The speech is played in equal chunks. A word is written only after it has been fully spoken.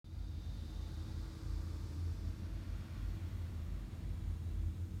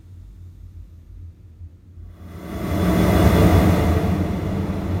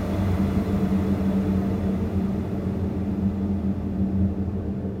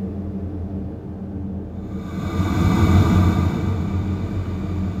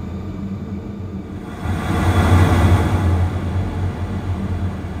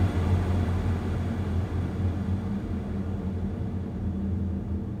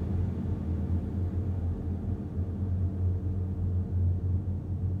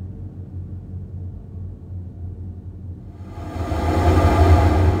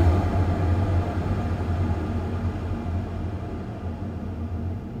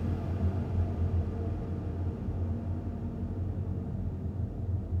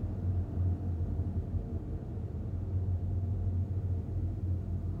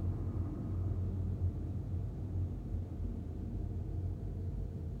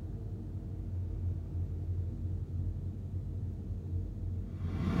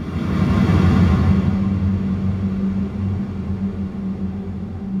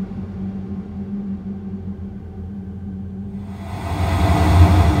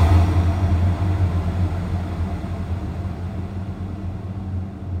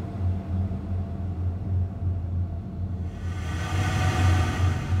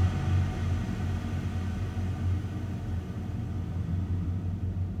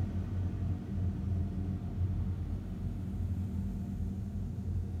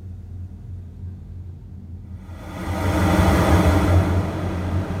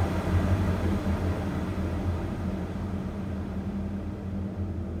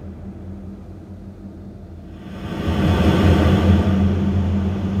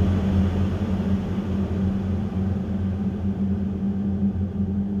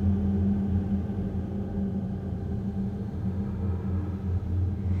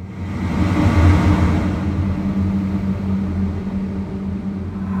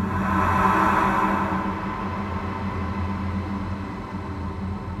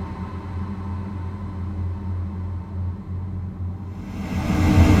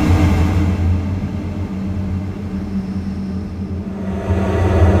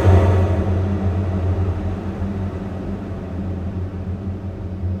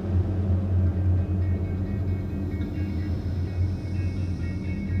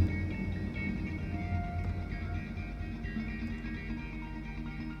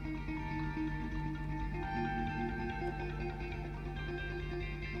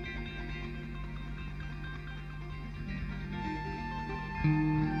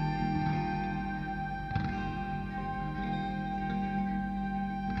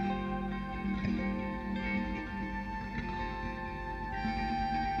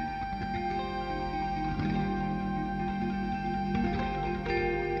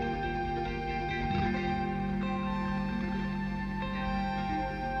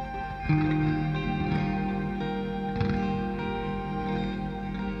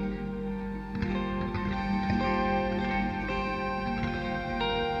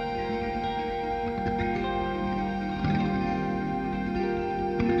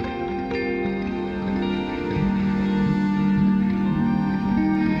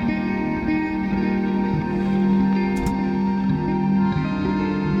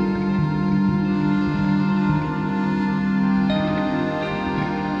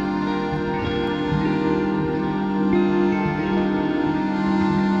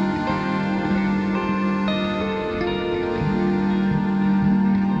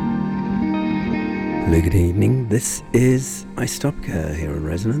Hello, good evening. This is Isotopica here on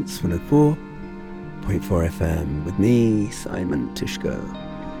Resonance 104.4 FM with me, Simon Tyszko.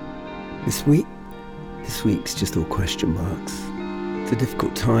 This week's just all question marks. It's a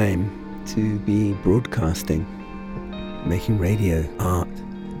difficult time to be broadcasting, making radio, art,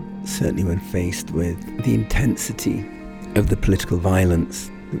 certainly when faced with the intensity of the political violence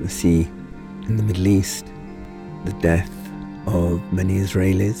that we see in the Middle East, the death of many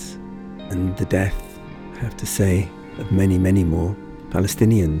Israelis, and the death, I have to say, of many, many more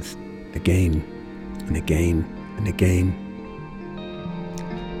Palestinians, again and again and again.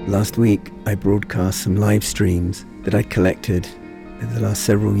 Last week I broadcast some live streams that I collected over the last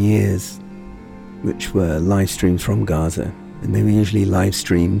several years, which were live streams from Gaza, and they were usually live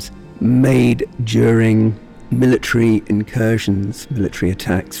streams made during military incursions, military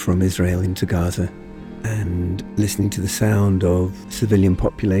attacks from Israel into Gaza, and listening to the sound of civilian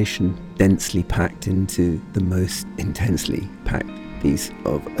population densely packed into the most intensely packed piece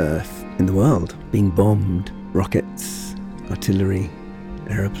of earth in the world, being bombed, rockets, artillery,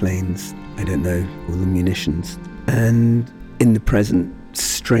 aeroplanes, I don't know, all the munitions. And in the present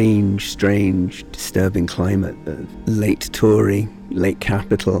strange, disturbing climate of late Tory, late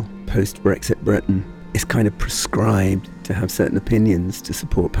capital, post-Brexit Britain, it's kind of prescribed to have certain opinions to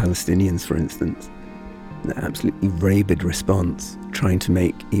support Palestinians, for instance. An absolutely rabid response, trying to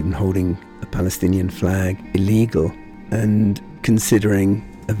make even holding a Palestinian flag illegal, and considering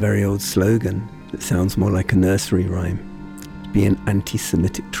a very old slogan that sounds more like a nursery rhyme to be an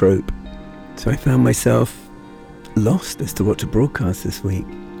anti-Semitic trope. So I found myself lost as to what to broadcast this week.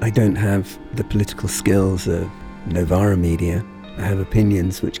 I don't have the political skills of Novara Media. I have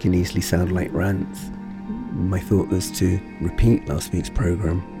opinions which can easily sound like rants. My thought was to repeat last week's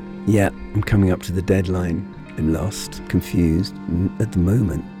programme. Yet, I'm coming up to the deadline. I'm lost, confused, and at the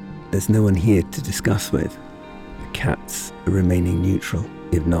moment, there's no one here to discuss with. The cats are remaining neutral,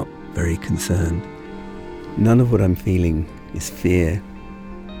 if not very concerned. None of what I'm feeling is fear,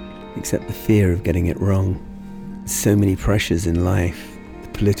 except the fear of getting it wrong. So many pressures in life, the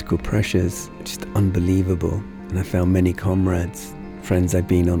political pressures are just unbelievable, and I found many comrades, friends I've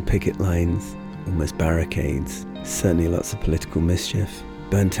been on picket lines, almost barricades, certainly lots of political mischief.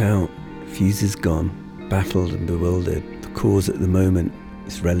 Burnt out, fuses gone, baffled and bewildered. The cause at the moment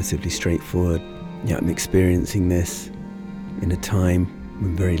is relatively straightforward, yet I'm experiencing this in a time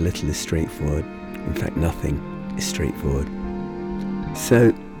when very little is straightforward. In fact, nothing is straightforward.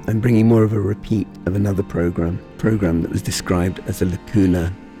 So I'm bringing more of a repeat of another program that was described as a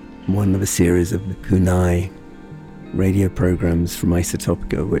lacuna, one of a series of lacunae, radio programs from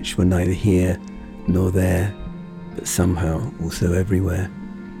Isotopica, which were neither here nor there, but somehow also everywhere.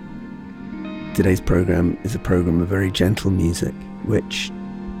 Today's program is a program of very gentle music, which,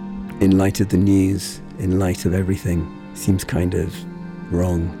 in light of the news, in light of everything, seems kind of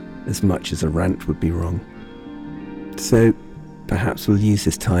wrong, as much as a rant would be wrong. So perhaps we'll use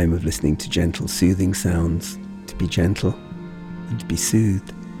this time of listening to gentle, soothing sounds to be gentle and to be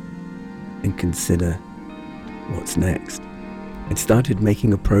soothed and consider what's next. I'd started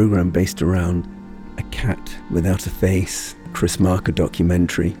making a program based around A Cat Without a Face, Chris Marker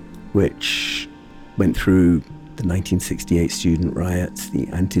documentary, which went through the 1968 student riots, the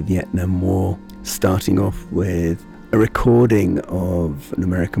anti-Vietnam War, starting off with a recording of an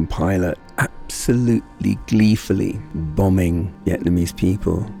American pilot absolutely gleefully bombing Vietnamese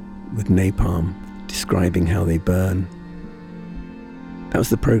people with napalm, describing how they burn. That was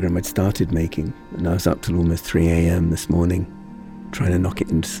the program I'd started making, and I was up till almost 3 a.m. this morning, trying to knock it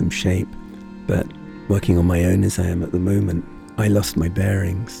into some shape. But working on my own as I am at the moment, I lost my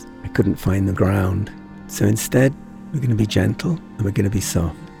bearings. I couldn't find the ground. So instead, we're going to be gentle and we're going to be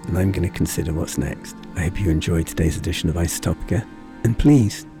soft, and I'm going to consider what's next. I hope you enjoyed today's edition of Isotopica, and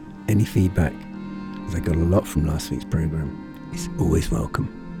please, any feedback, as I got a lot from last week's program, is always welcome.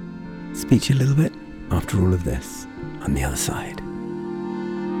 Speak to you a little bit after all of this on the other side.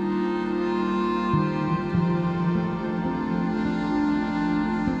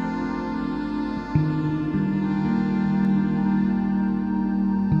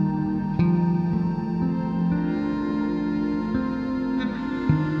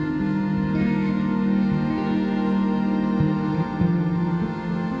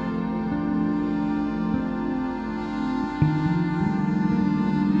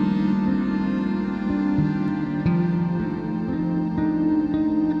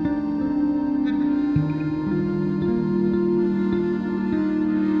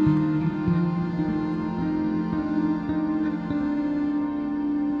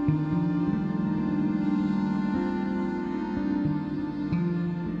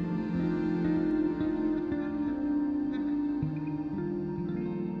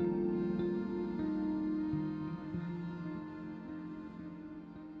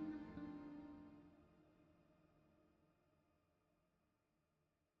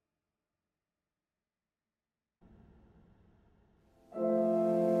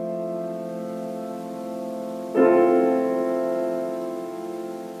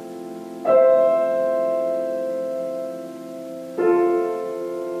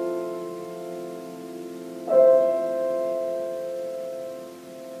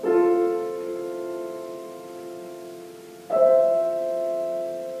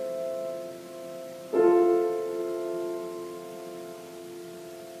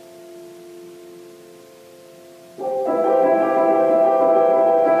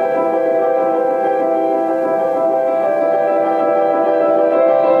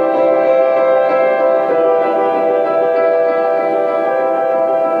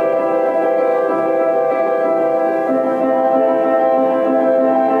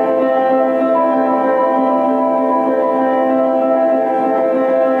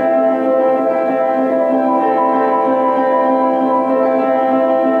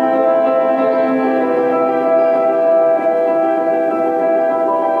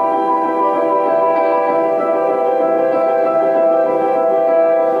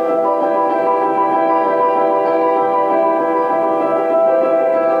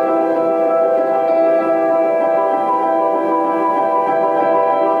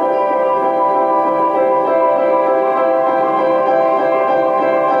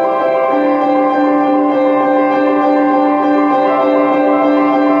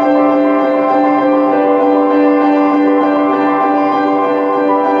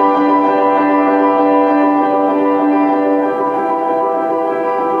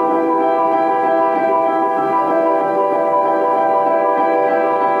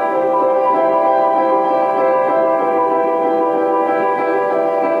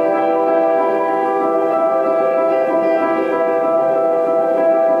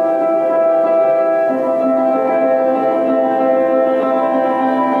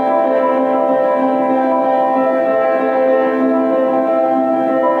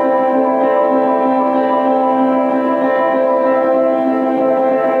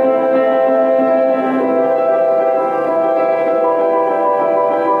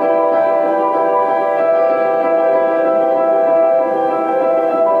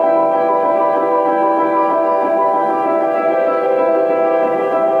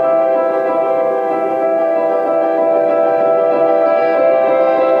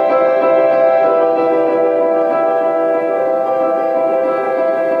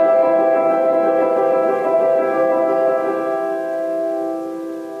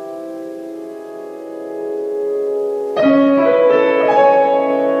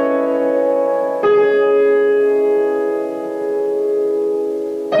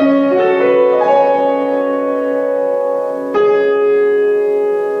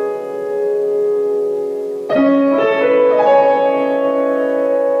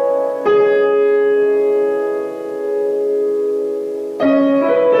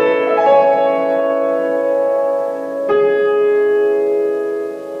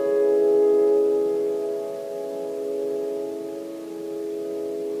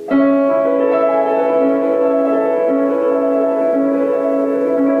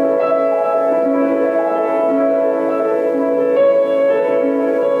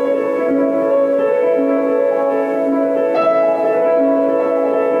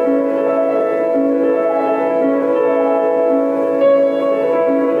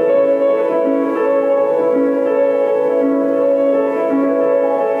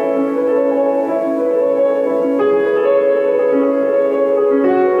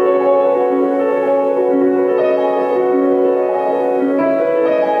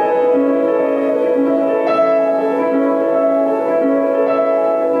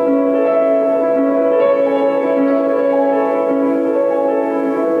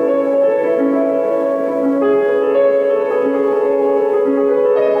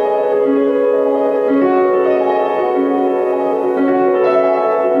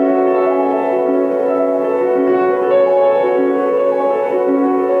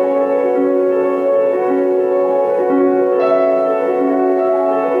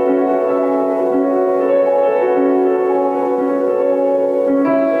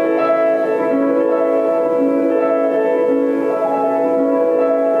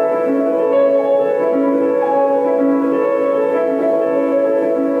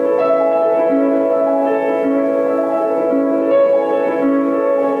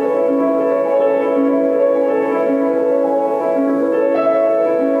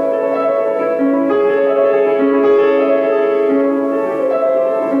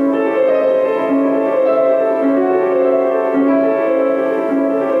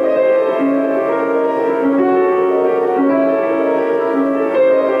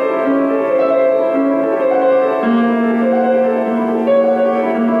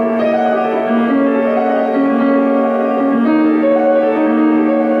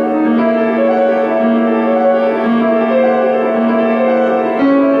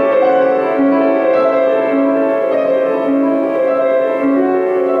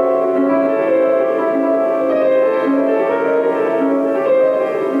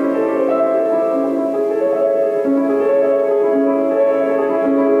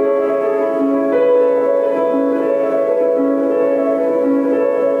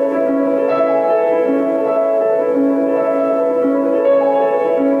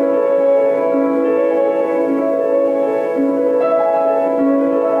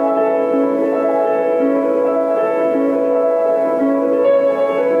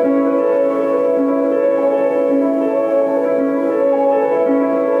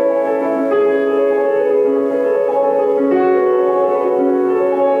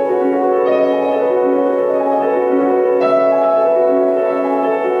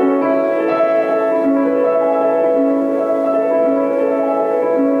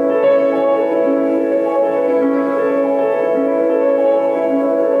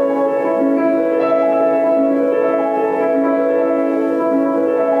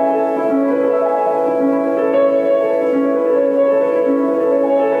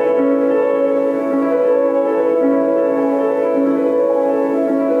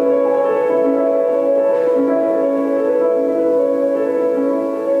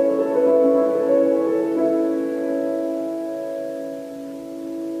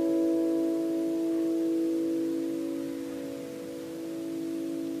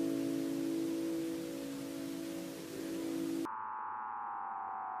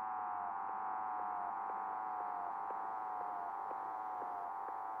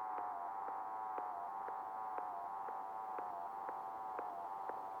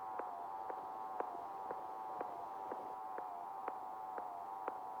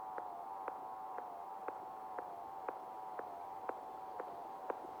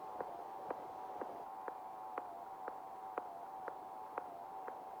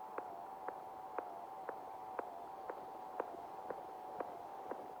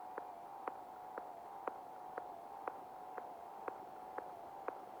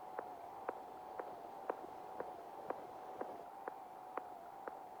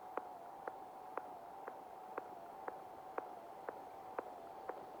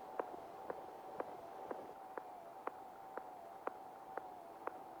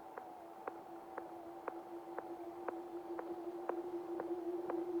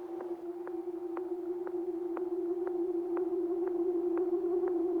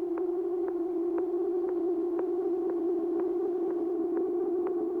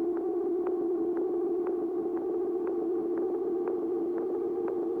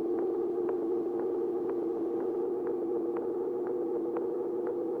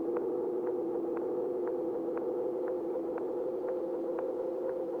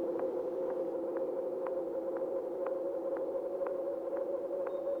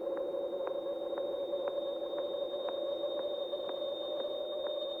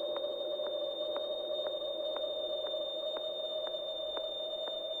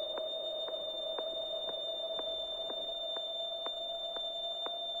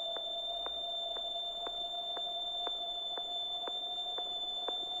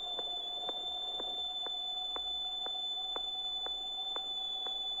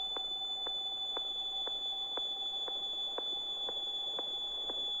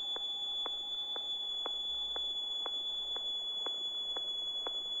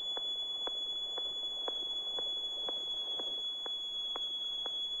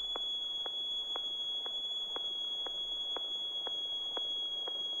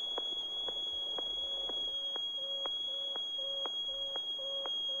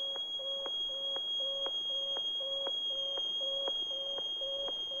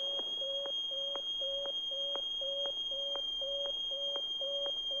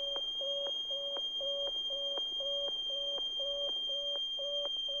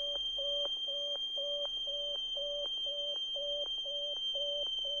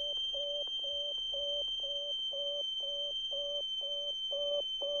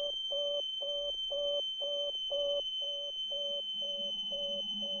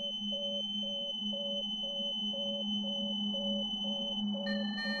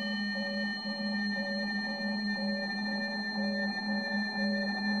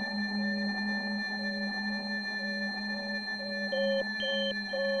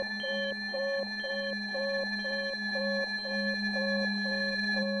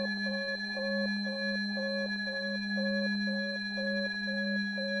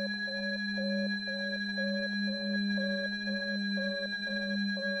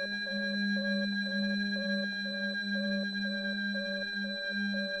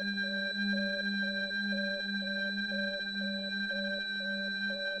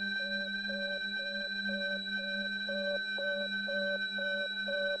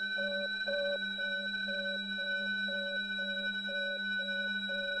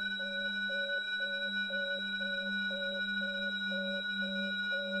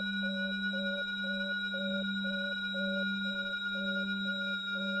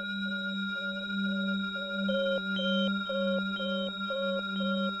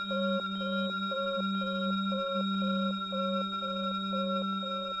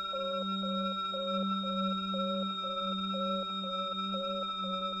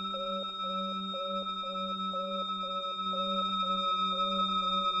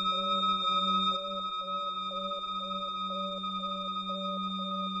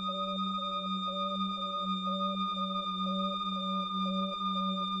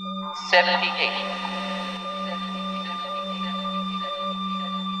 78.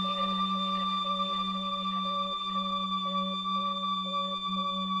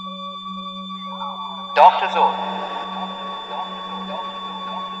 Doctor's order.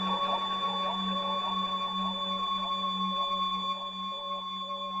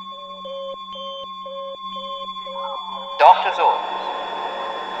 Doctor's orders.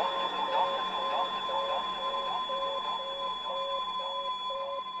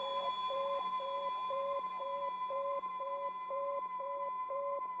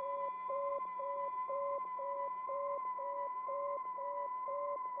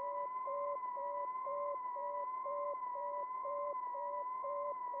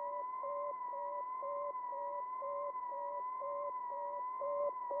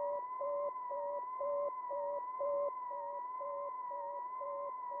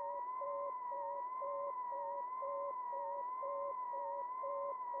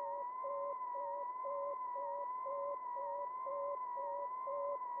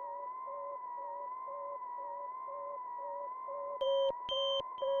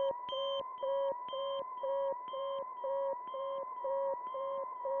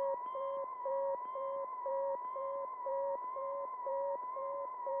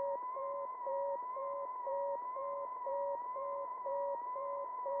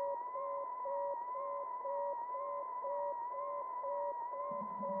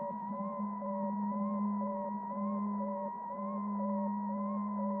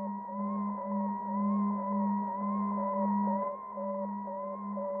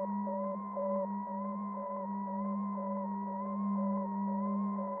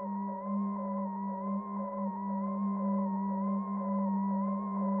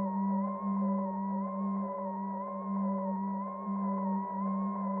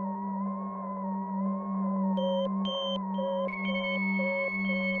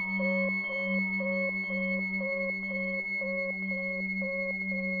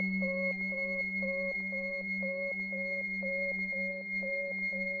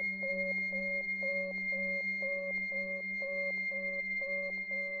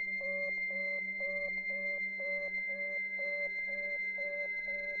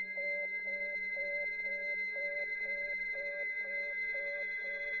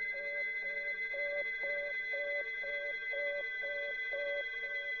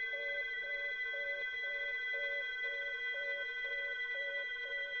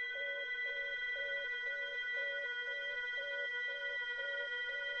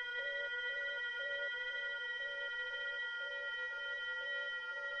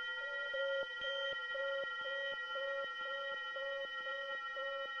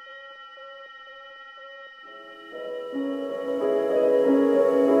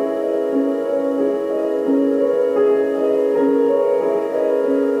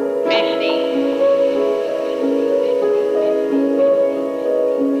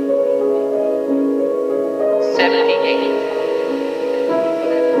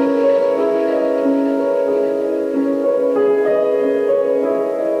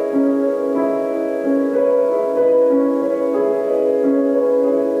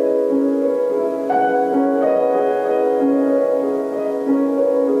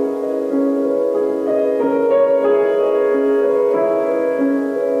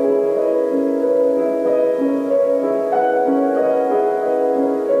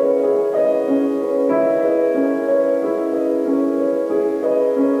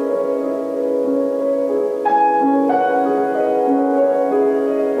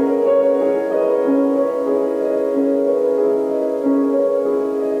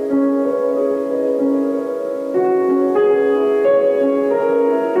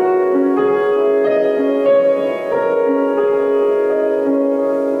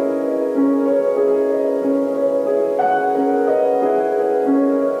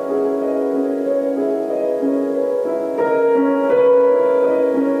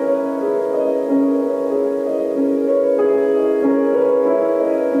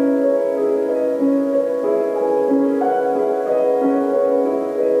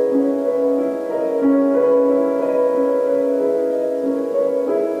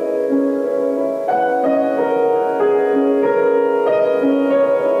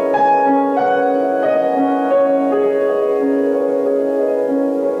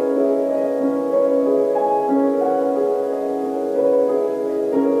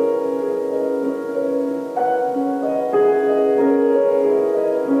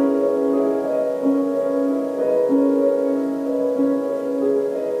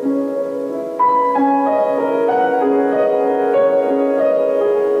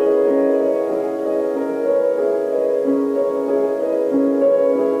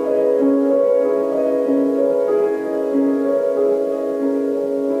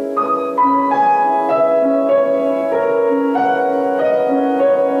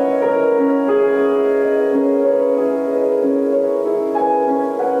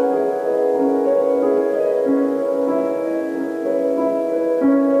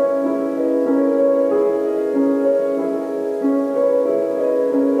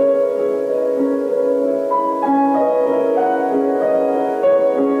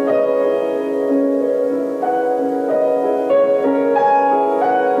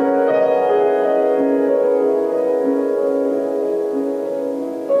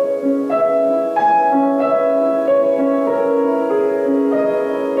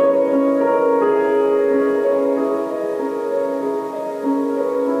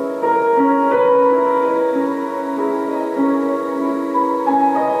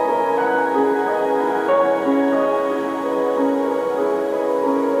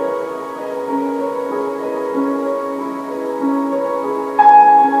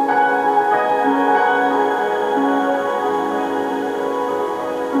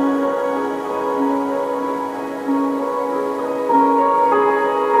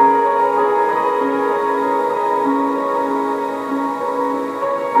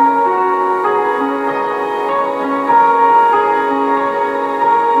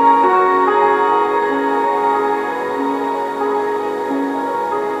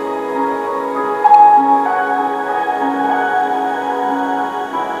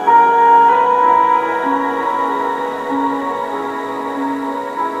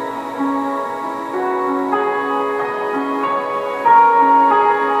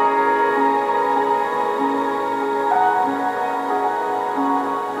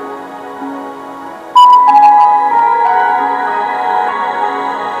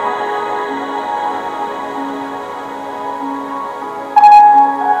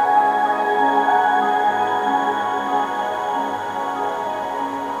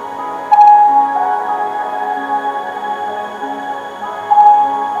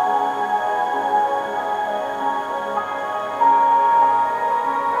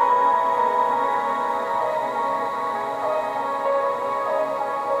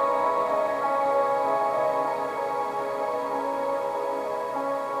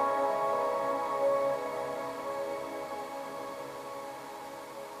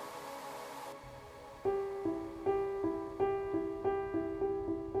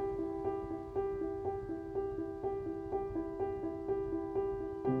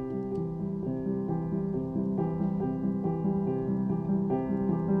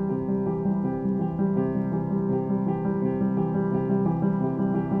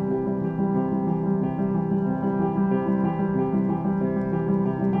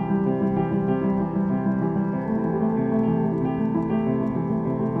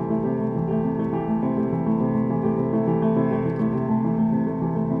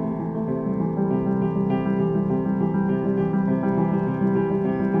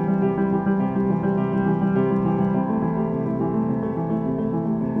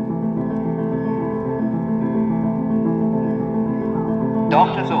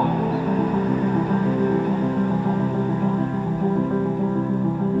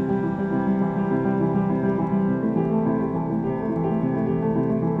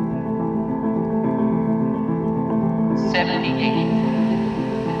 78.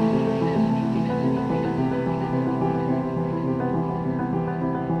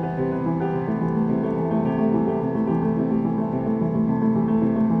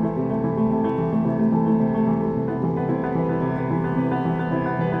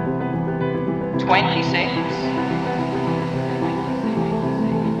 26.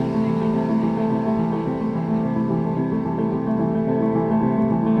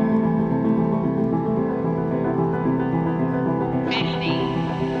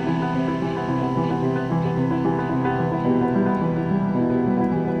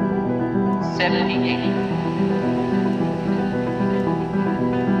 78.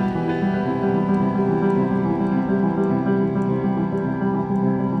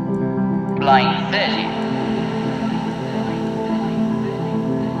 Blind 30.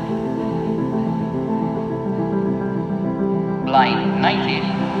 90.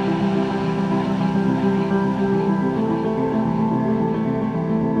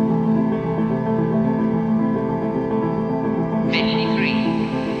 53.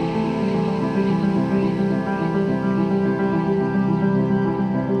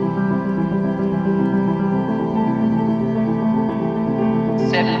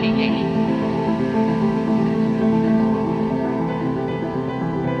 78.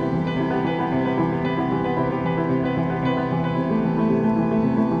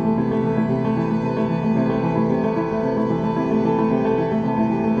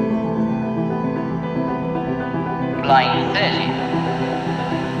 30.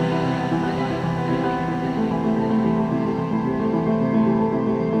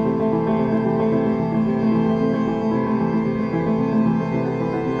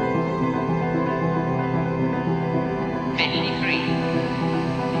 53.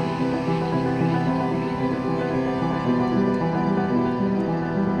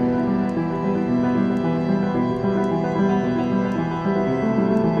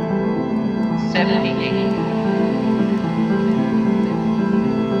 78.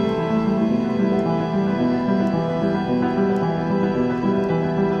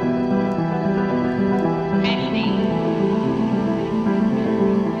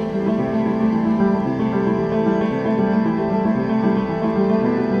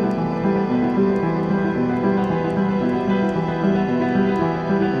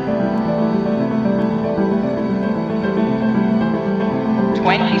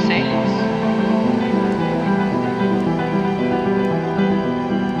 26.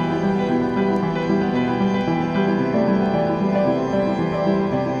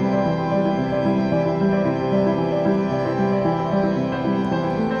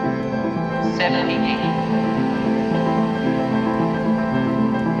 78.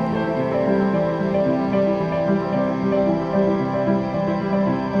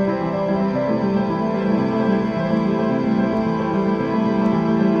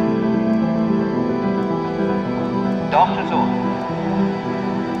 'Doctor's order.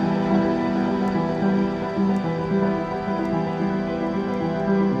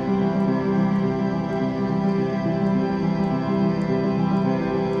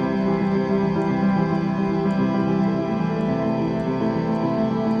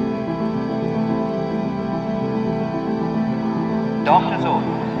 'Doctor's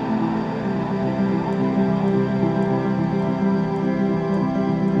order.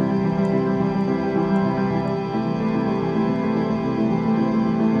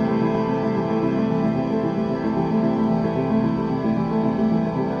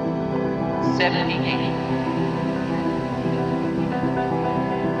 78.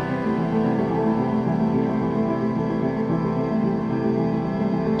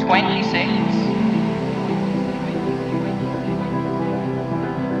 26.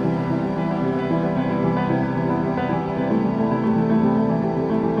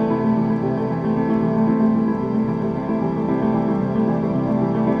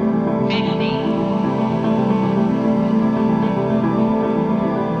 78.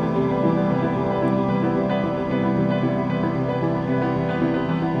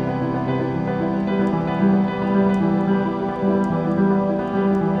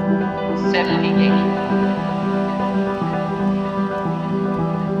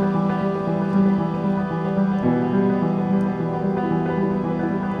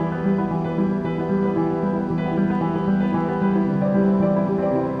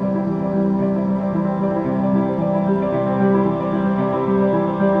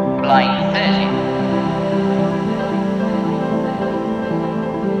 30.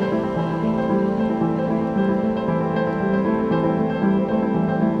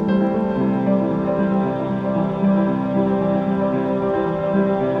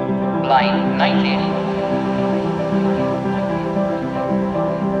 90.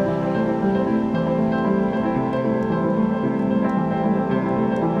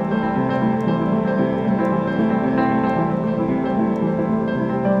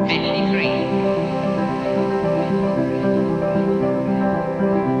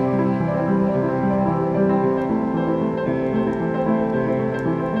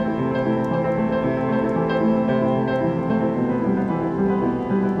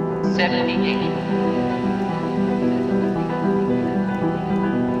 78.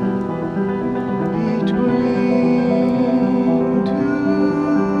 Between two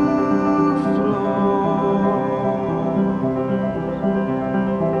floors,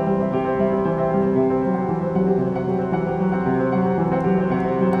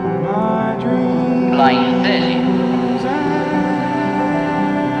 my dreams Line 30.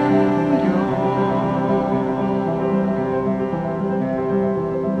 and yours.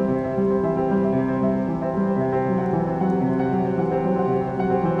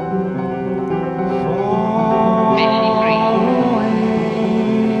 53.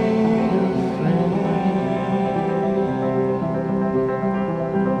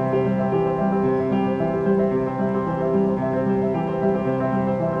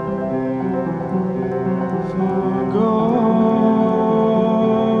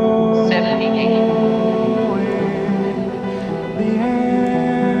 Forgo 78. the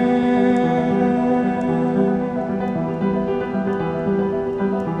end.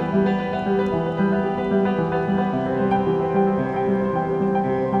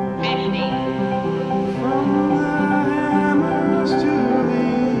 50. From the hammers to the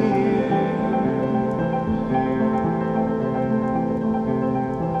ears.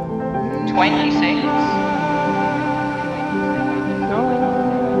 26.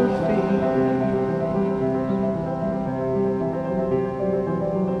 Your feet.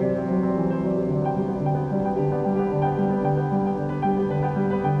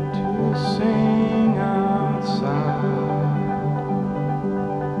 To sing outside.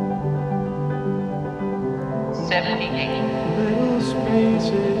 78. Little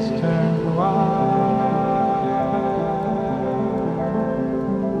spaces turn wide.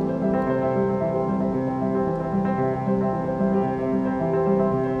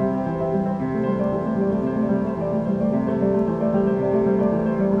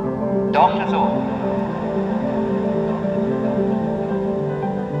 Doctor's order.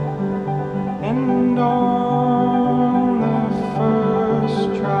 And on the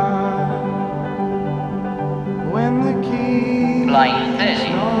first try, when the key Line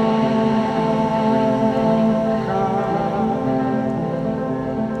 30.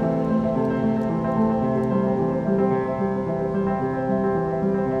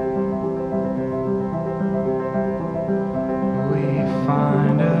 we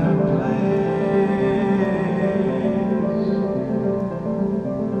find a place.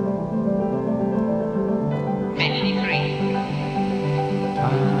 53.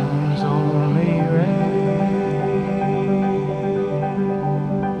 Time's only race.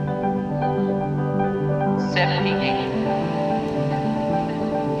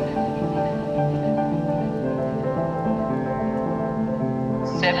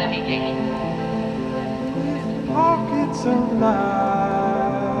 78. Pockets of light.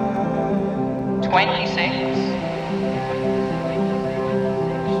 26.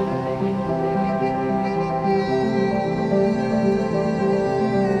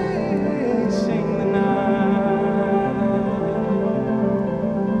 Sing the night.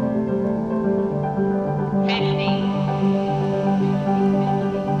 50.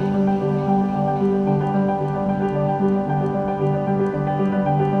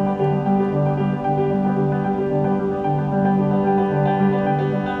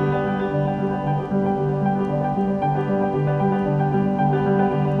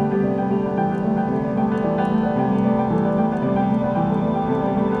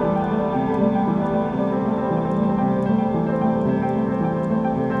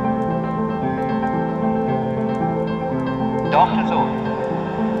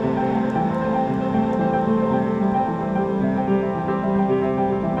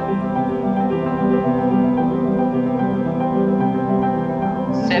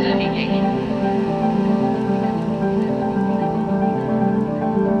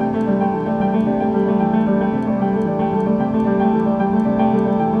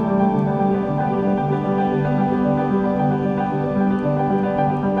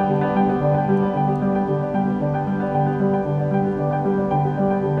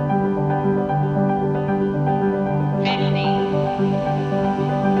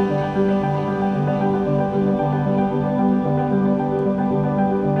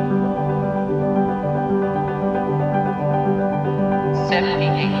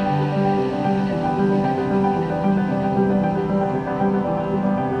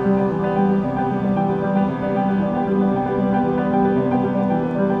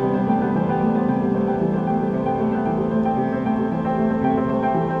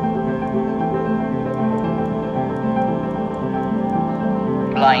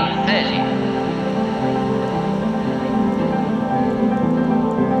 30.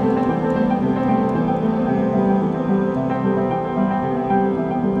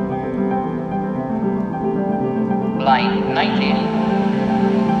 90.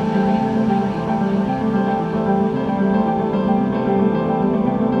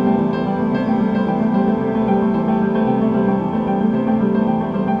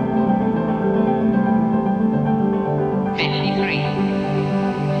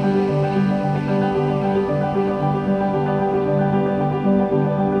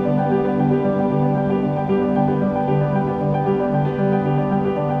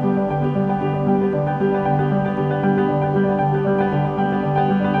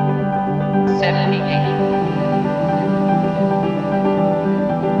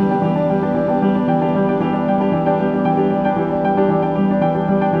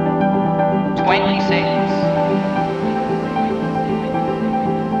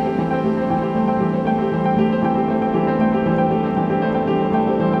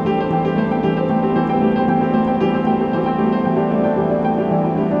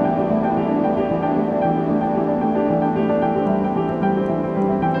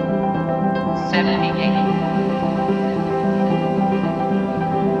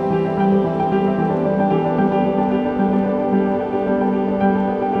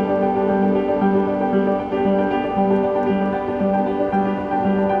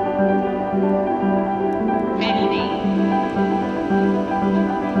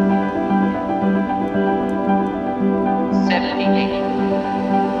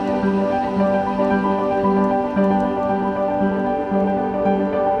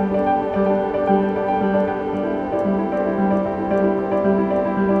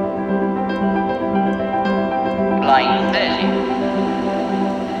 Line 30.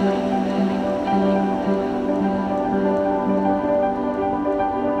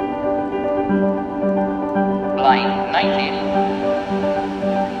 Line 90.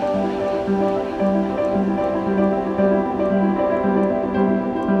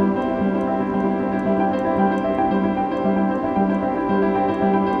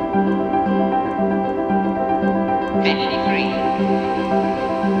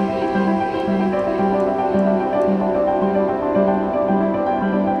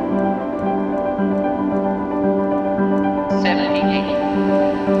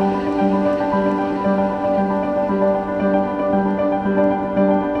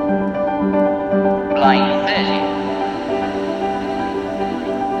 Line 30.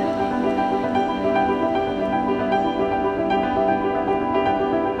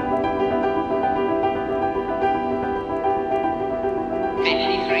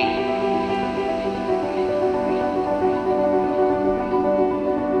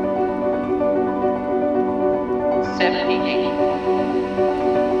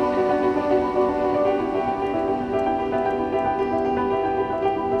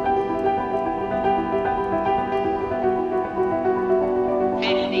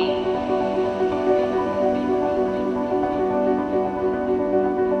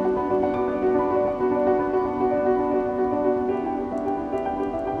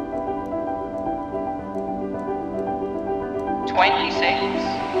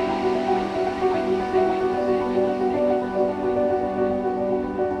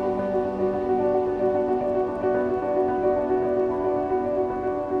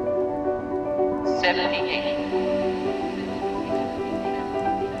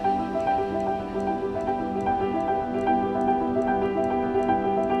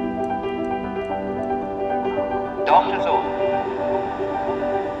 Doctor's order.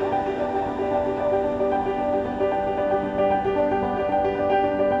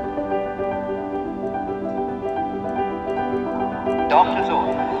 Doctor's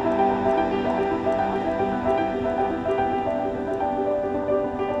order.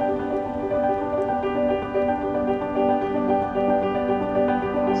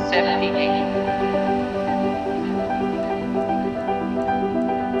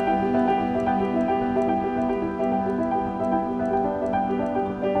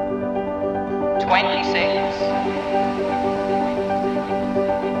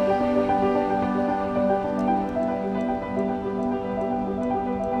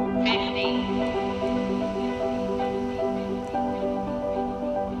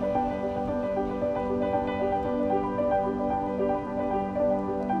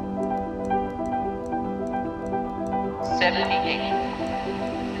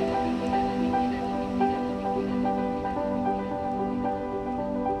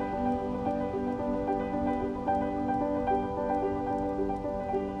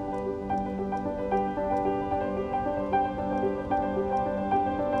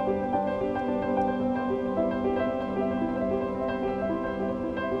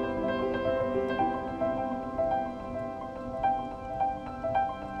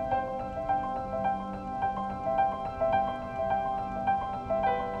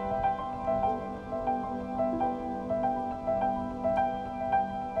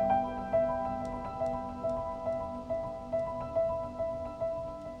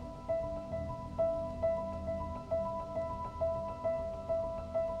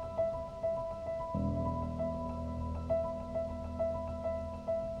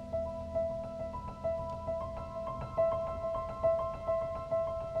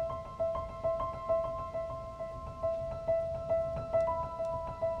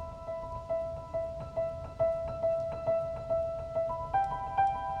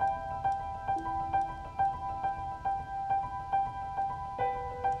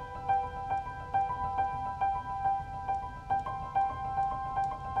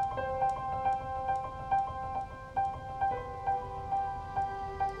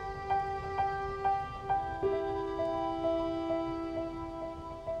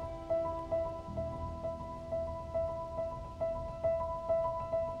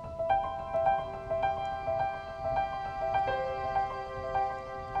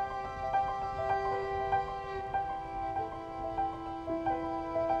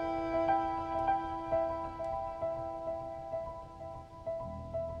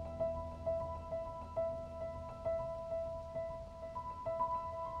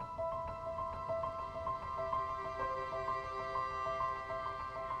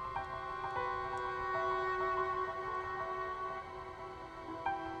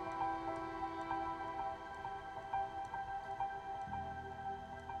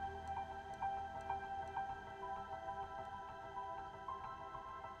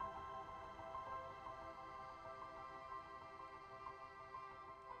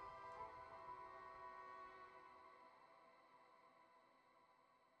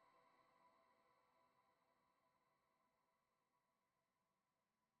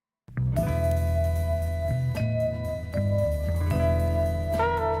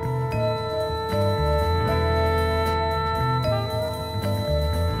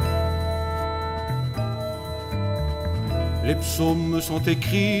 Les psaumes sont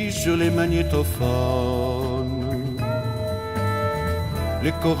écrits sur les magnétophones.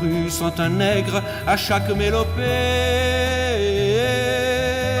 Les chorus sont un nègre à chaque mélopée.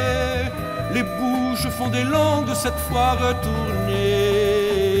 Les bouches font des langues cette fois retournées.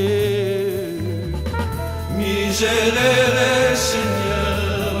 Miserere,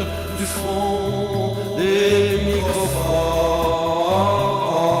 Seigneur, du fond des microphones.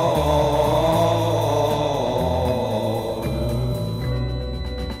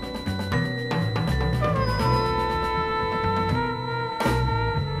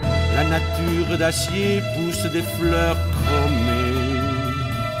 La nature d'acier pousse des fleurs chromées.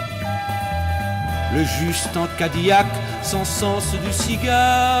 Le juste en Cadillac sans sens du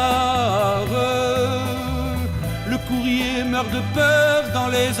cigare. Le courrier meurt de peur dans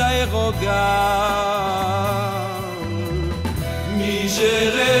les aérogares.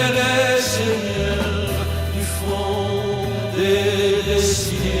 Miserere, Seigneur, du fond des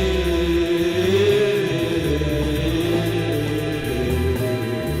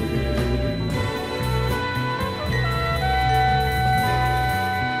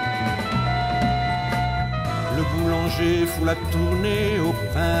Le boulanger fout la tournée au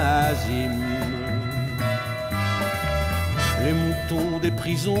pain azime. Les moutons des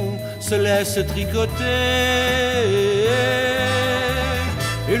prisons se laissent tricoter.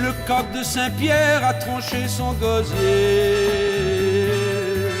 Et le coq de Saint-Pierre a tranché son gosier.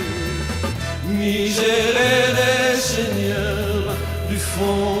 Miserere, Seigneur, du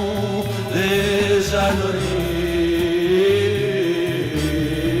fond des anonymes.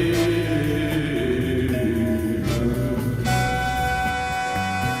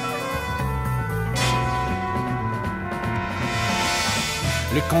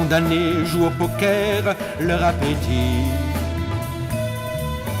 Les condamnés jouent au poker leur appétit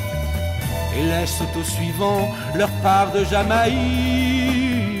et laissent au suivant leur part de Jamaïque.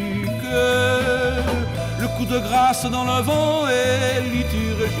 Le coup de grâce dans le vent est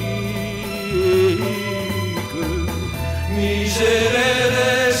liturgique.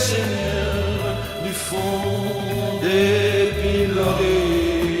 Miserere, Seigneur, du fond des pilori.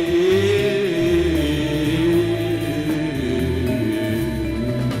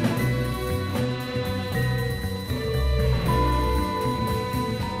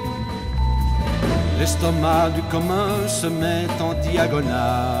 L'estomac du commun se met en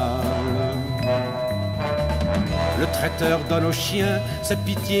diagonale. Le traiteur donne aux chiens sa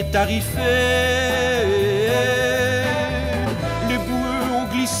pitié tarifée. Les boueux ont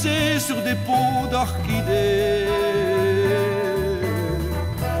glissé sur des pots d'orchidées.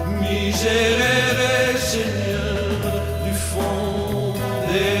 Miserere, Seigneur, du fond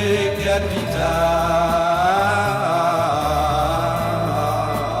des capitales.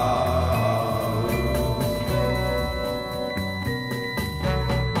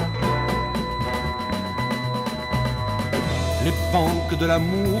 Les banques de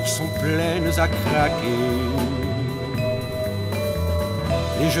l'amour sont pleines à craquer.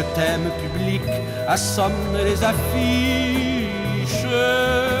 Les je t'aime publics assomment les affiches.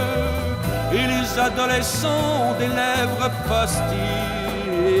 Et les adolescents ont des lèvres postiches.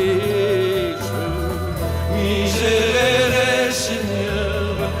 Miserere,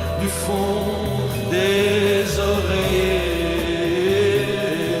 Seigneur, du fond des oreillers.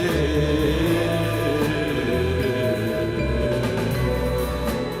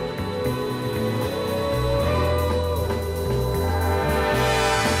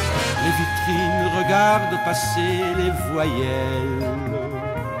 Regarde passer les voyelles.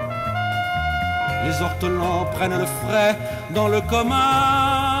 Les ortolans prennent le frais dans le commun.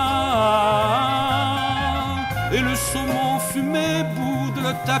 Et le saumon fumé boude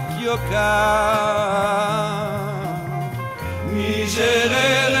le tapioca.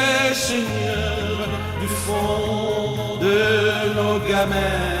 Miserere, Seigneur, du fond de nos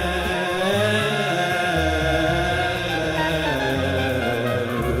gamelles.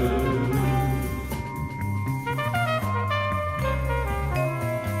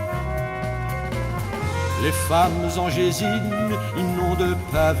 Les femmes angésines inondent le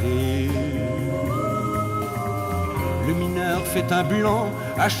pavé. Le mineur fait un blanc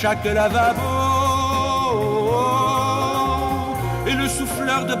à chaque lavabo. Et le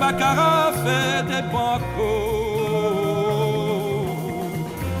souffleur de baccarat fait des bancos.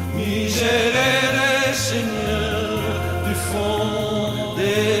 Miserere, Seigneur, du fond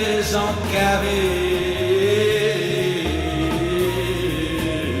des encavés.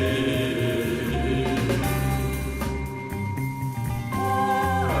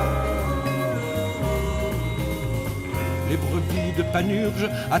 Les brebis de Panurge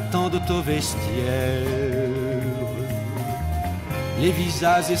attendent au vestiaire. Les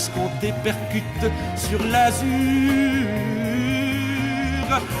visages escomptés percutent sur l'azur.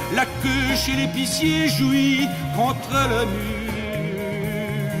 La queue chez l'épicier jouit contre le mur.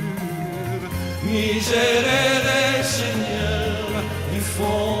 Miserere, Seigneur, du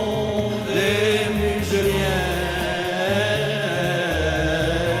fond des museliens.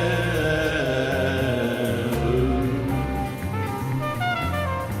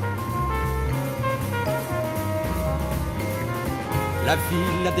 La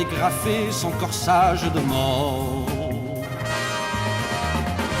ville a dégrafé son corsage de mort.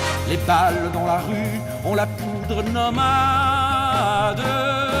 Les balles dans la rue ont la poudre nomade.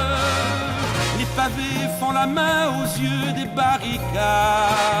 Les pavés font la main aux yeux des barricades.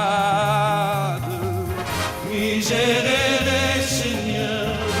 Miserere,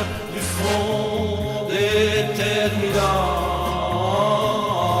 Seigneur, du fond des terminaux.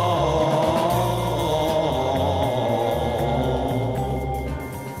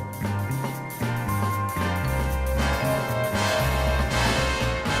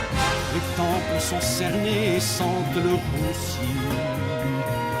 Sont cernés et sentent le roussi.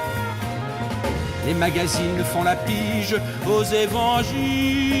 Les magazines font la pige aux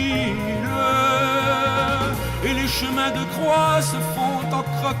évangiles. Et les chemins de croix se font en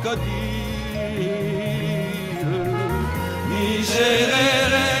crocodile.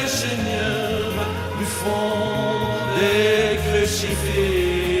 Miserere, Seigneur, du fond des crucifix.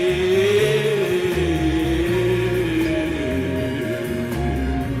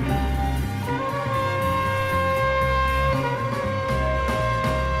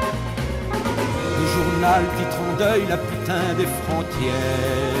 Titre en deuil la putain des frontières.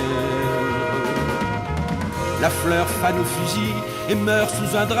 La fleur fane au fusil et meurt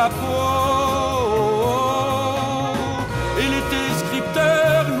sous un drapeau. Et les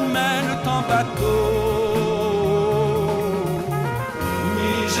téléscripteurs nous mènent en bateau.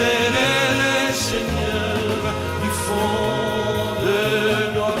 Miserere, Seigneur, du fond de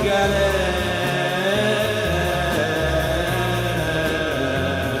nos galères.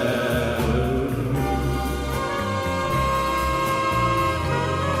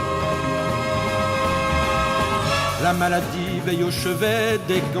 La maladie veille au chevet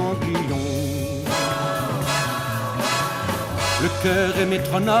des ganglions. Le cœur est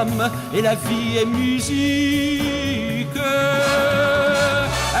métronome et la vie est musique.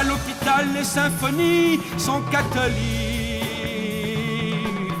 À l'hôpital, les symphonies sont catholiques.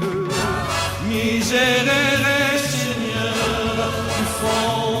 Miserere, Seigneur, du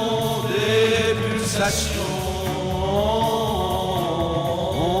fond des pulsations.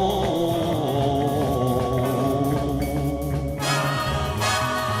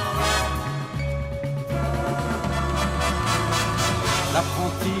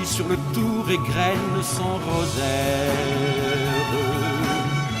 L'apprenti sur le tour égrène son rosaire.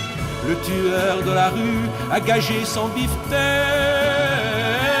 Le tueur de la rue a gagé son beefsteak.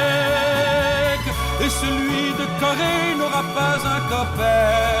 Et celui de Corée n'aura pas un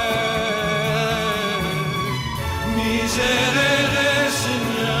copain. Miserere,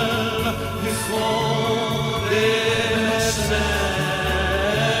 Seigneur, du fond des mercenaires.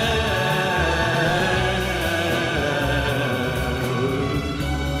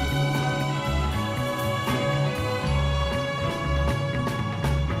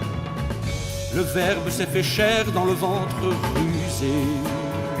 Le verbe s'est fait chair dans le ventre rusé.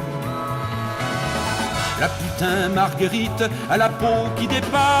 La putain Marguerite a la peau qui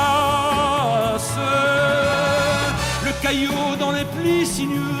dépasse. Le caillot dans les plis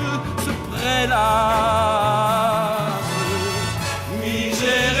sinueux se prélasse.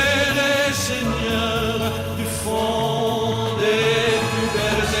 Miserere, Seigneur, du fond des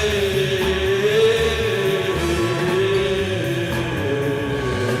pubertés.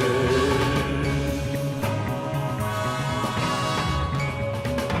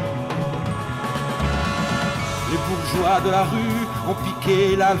 De la rue ont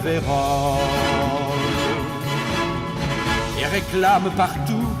piqué la vérole et réclament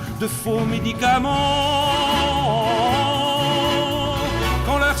partout de faux médicaments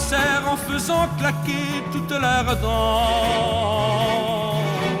qu'on leur sert en faisant claquer toutes leurs dents.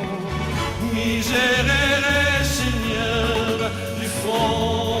 Miserere, Seigneur, du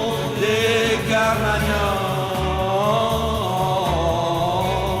fond des Carmagnons.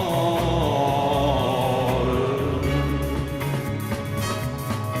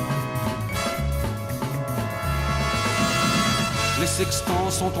 Les sextants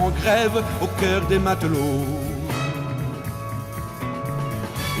sont en grève au cœur des matelots.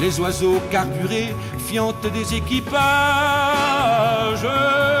 Les oiseaux carburés fiantent des équipages.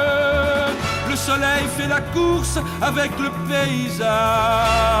 Le soleil fait la course avec le paysage.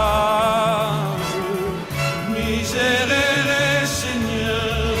 Miserere,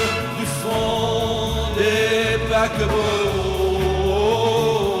 Seigneur, du fond des paquebots.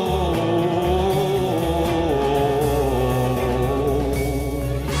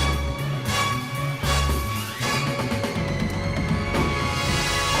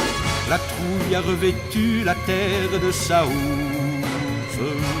 La trouille a revêtu la terre de sa housse.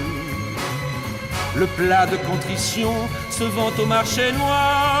 Le plat de contrition se vend au marché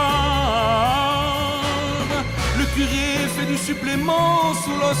noir. Le curé fait du supplément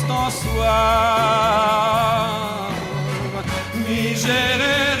sous l'ostensoir.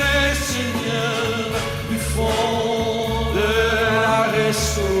 Miserere, Seigneur, du fond de la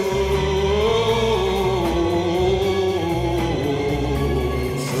ressource.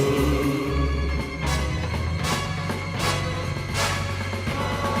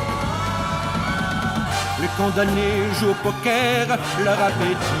 Les condamnés jouent au poker leur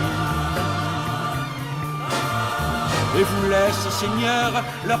appétit et vous laissent, Seigneur,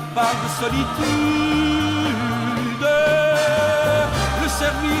 leur part de solitude. Le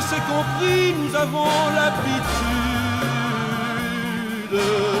service est compris, nous avons l'habitude.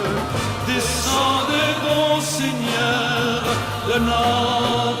 Descendez donc, Seigneur, de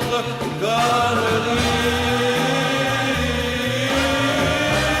notre galerie.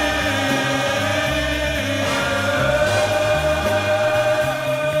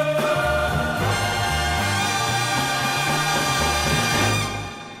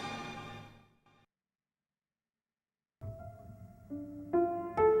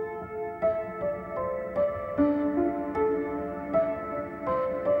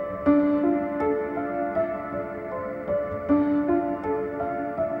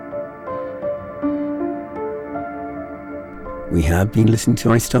 We have been listening to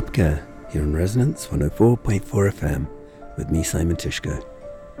Istopka here on Resonance 104.4 FM with me, Simon Tishko.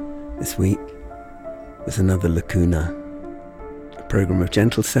 This week was another Lacuna, a program of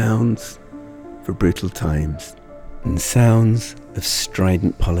gentle sounds for brutal times and sounds of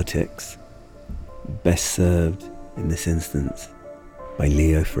strident politics, best served in this instance by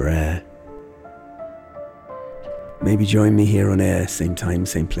Leo Ferrer. Maybe join me here on air, same time,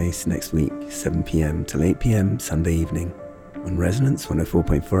 same place next week, 7 p.m. till 8 p.m. Sunday evening on Resonance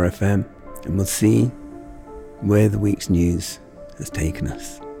 104.4 FM, and we'll see where the week's news has taken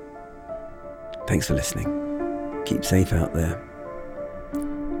us. Thanks for listening. Keep safe out there.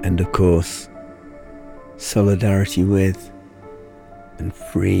 And of course, solidarity with and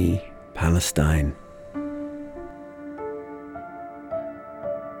free Palestine.